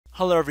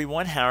Hello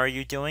everyone, how are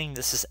you doing?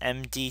 This is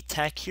MD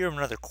Tech here with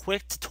another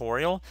quick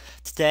tutorial.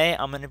 Today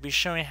I'm going to be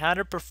showing how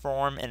to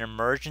perform an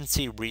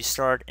emergency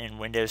restart in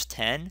Windows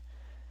 10.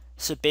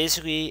 So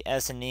basically,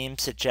 as the name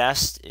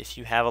suggests, if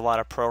you have a lot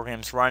of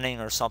programs running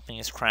or something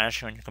is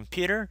crashing on your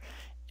computer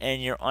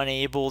and you're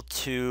unable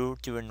to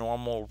do a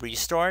normal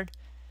restart,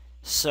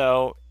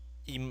 so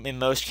in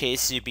most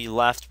cases you'd be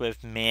left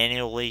with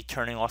manually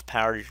turning off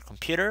power to your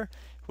computer,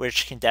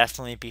 which can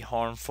definitely be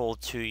harmful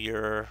to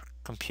your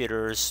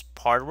computer's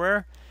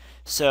hardware.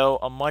 So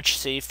a much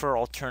safer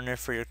alternative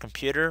for your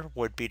computer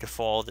would be to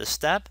follow this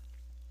step.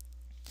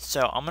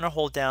 So I'm going to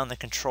hold down the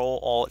Control,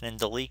 Alt, and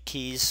Delete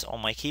keys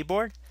on my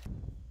keyboard.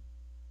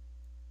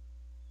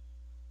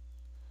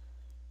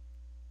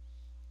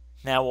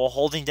 Now while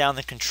holding down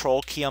the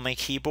Control key on my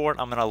keyboard,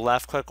 I'm going to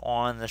left click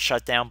on the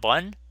Shutdown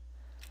button.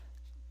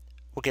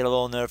 We'll get a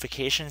little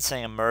notification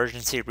saying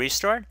Emergency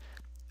Restart.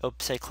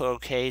 Say click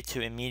OK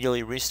to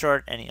immediately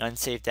restart. Any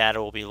unsaved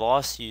data will be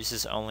lost. Use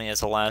this only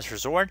as a last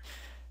resort.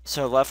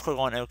 So left click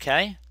on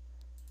OK,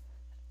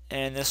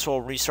 and this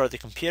will restart the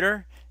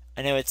computer.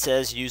 I know it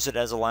says use it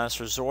as a last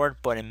resort,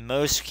 but in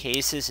most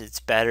cases it's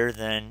better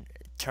than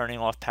turning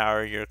off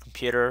power of your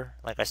computer,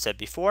 like I said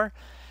before.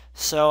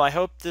 So I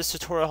hope this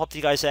tutorial helped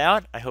you guys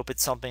out. I hope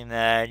it's something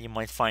that you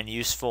might find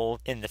useful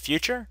in the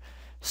future.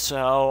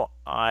 So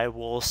I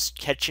will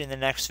catch you in the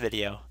next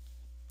video.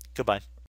 Goodbye.